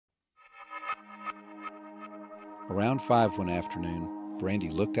Around 5 one afternoon, Brandy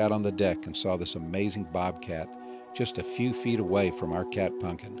looked out on the deck and saw this amazing bobcat just a few feet away from our cat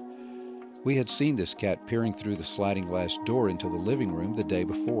Pumpkin. We had seen this cat peering through the sliding glass door into the living room the day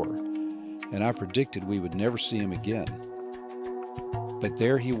before, and I predicted we would never see him again. But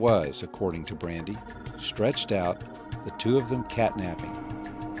there he was, according to Brandy, stretched out, the two of them catnapping.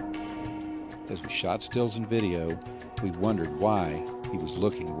 As we shot stills and video, we wondered why he was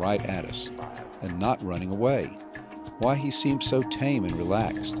looking right at us and not running away, why he seemed so tame and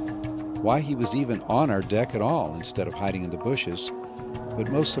relaxed, why he was even on our deck at all instead of hiding in the bushes,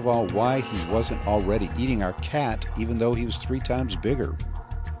 but most of all, why he wasn't already eating our cat even though he was 3 times bigger.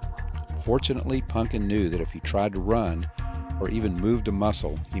 Fortunately, Pumpkin knew that if he tried to run or even moved a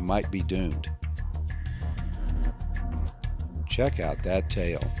muscle, he might be doomed. Check out that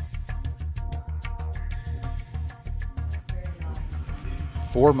tail.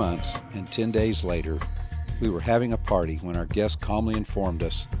 4 months and 10 days later, we were having a party when our guest calmly informed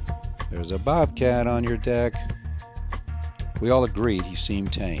us, "There's a bobcat on your deck." We all agreed he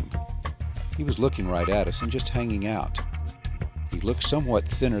seemed tame. He was looking right at us and just hanging out. He looked somewhat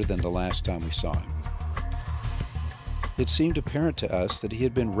thinner than the last time we saw him. It seemed apparent to us that he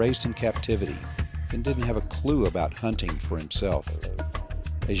had been raised in captivity and didn't have a clue about hunting for himself.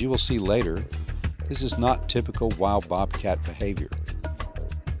 As you will see later, this is not typical wild bobcat behavior.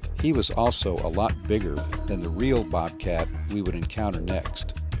 He was also a lot bigger than the real bobcat we would encounter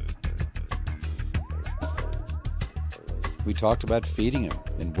next. We talked about feeding him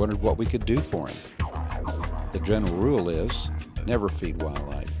and wondered what we could do for him. The general rule is, never feed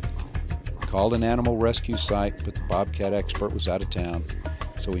wildlife. Called an animal rescue site, but the bobcat expert was out of town,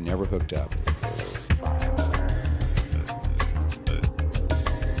 so we never hooked up.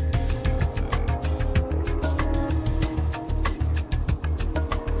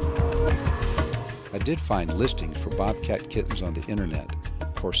 I did find listings for bobcat kittens on the internet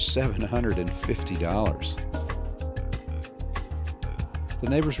for $750. The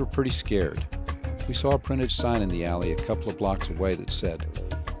neighbors were pretty scared. We saw a printed sign in the alley a couple of blocks away that said,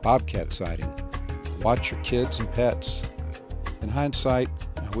 "Bobcat sighting. Watch your kids and pets." In hindsight,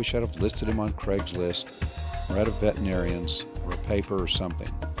 I wish I'd have listed him on Craigslist or at a veterinarian's or a paper or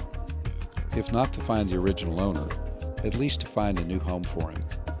something. If not to find the original owner, at least to find a new home for him.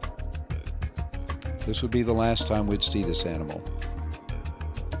 This would be the last time we'd see this animal.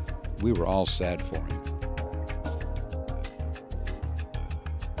 We were all sad for him.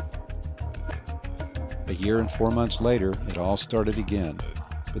 A year and 4 months later, it all started again,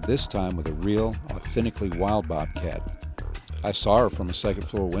 but this time with a real, authentically wild bobcat. I saw her from a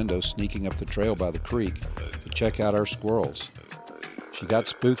second-floor window sneaking up the trail by the creek to check out our squirrels. She got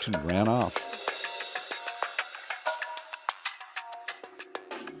spooked and ran off.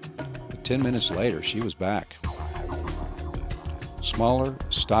 But 10 minutes later, she was back. Smaller,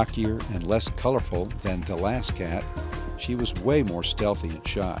 stockier, and less colorful than the last cat, she was way more stealthy and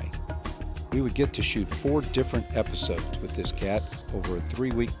shy. We would get to shoot 4 different episodes with this cat over a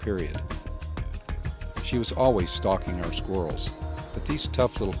 3-week period. She was always stalking our squirrels, but these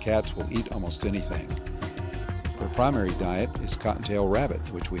tough little cats will eat almost anything. Their primary diet is cottontail rabbit,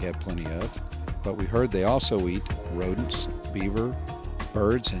 which we have plenty of, but we heard they also eat rodents, beaver,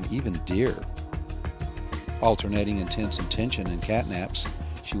 birds, and even deer. Alternating intense attention and catnaps,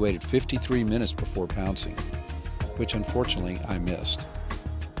 she waited 53 minutes before pouncing, which unfortunately I missed.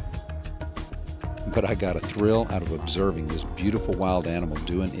 But I got a thrill out of observing this beautiful wild animal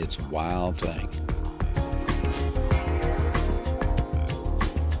doing its wild thing.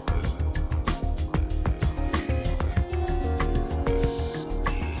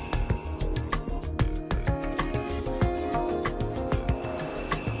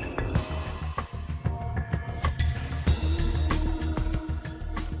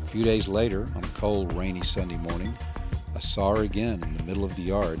 A few days later, on a cold, rainy Sunday morning, I saw her again in the middle of the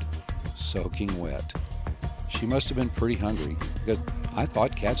yard, soaking wet. She must have been pretty hungry, because I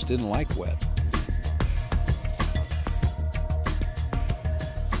thought cats didn't like wet.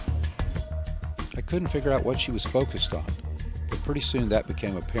 I couldn't figure out what she was focused on, but pretty soon that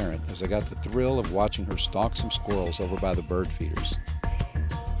became apparent as I got the thrill of watching her stalk some squirrels over by the bird feeders.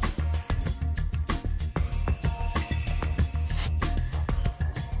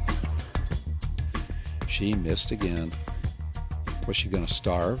 She missed again. Was she going to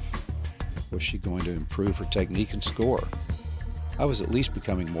starve? Was she going to improve her technique and score? I was at least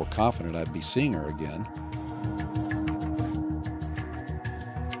becoming more confident I'd be seeing her again.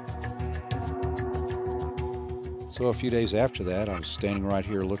 So a few days after that, I was standing right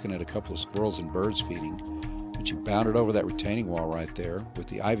here looking at a couple of squirrels and birds feeding, and she bounded over that retaining wall right there with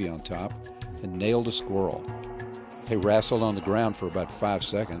the ivy on top and nailed a squirrel. They wrestled on the ground for about 5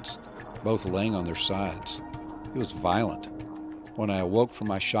 seconds, both laying on their sides. It was violent. When I awoke from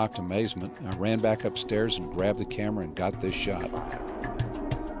my shocked amazement, I ran back upstairs and grabbed the camera and got this shot.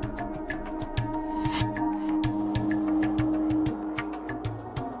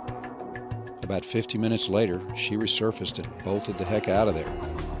 About 50 minutes later, she resurfaced and bolted the heck out of there.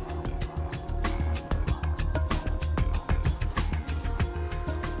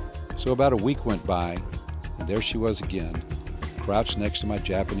 So about a week went by, and there she was again, crouched next to my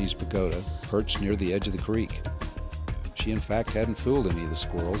Japanese pagoda, perched near the edge of the creek. She in fact hadn't fooled any of the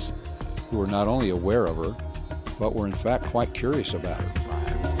squirrels, who were not only aware of her, but were in fact quite curious about her.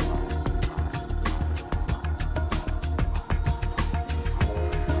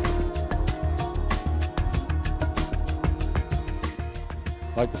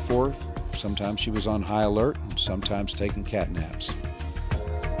 Like before, sometimes she was on high alert and sometimes taking cat naps.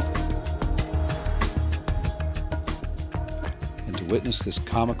 And to witness this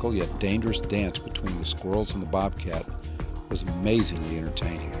comical yet dangerous dance between the squirrels and the bobcat was amazingly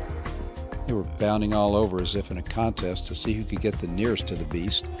entertaining. They were bounding all over as if in a contest to see who could get the nearest to the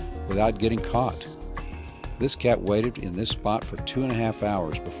beast without getting caught. This cat waited in this spot for 2.5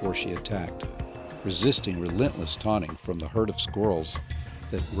 hours before she attacked, resisting relentless taunting from the herd of squirrels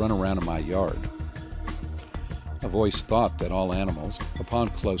that run around in my yard. I've always thought that all animals, upon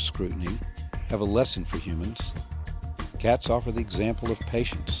close scrutiny, have a lesson for humans. Cats offer the example of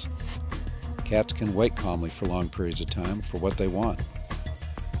patience. Cats can wait calmly for long periods of time for what they want.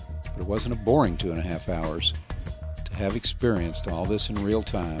 But it wasn't a boring 2.5 hours. To have experienced all this in real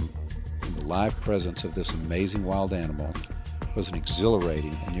time, in the live presence of this amazing wild animal, was an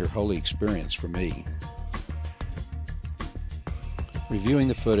exhilarating and near holy experience for me. Reviewing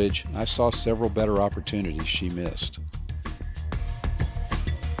the footage, I saw several better opportunities she missed.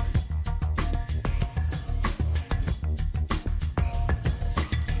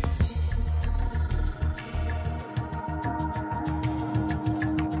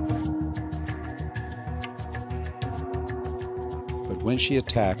 But when she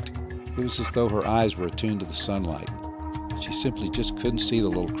attacked, it was as though her eyes were attuned to the sunlight. She simply just couldn't see the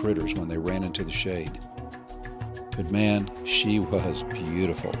little critters when they ran into the shade. But man, she was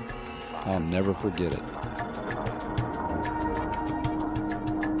beautiful. I'll never forget it.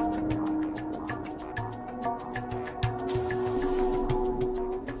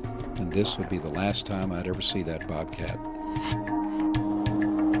 And this would be the last time I'd ever see that bobcat.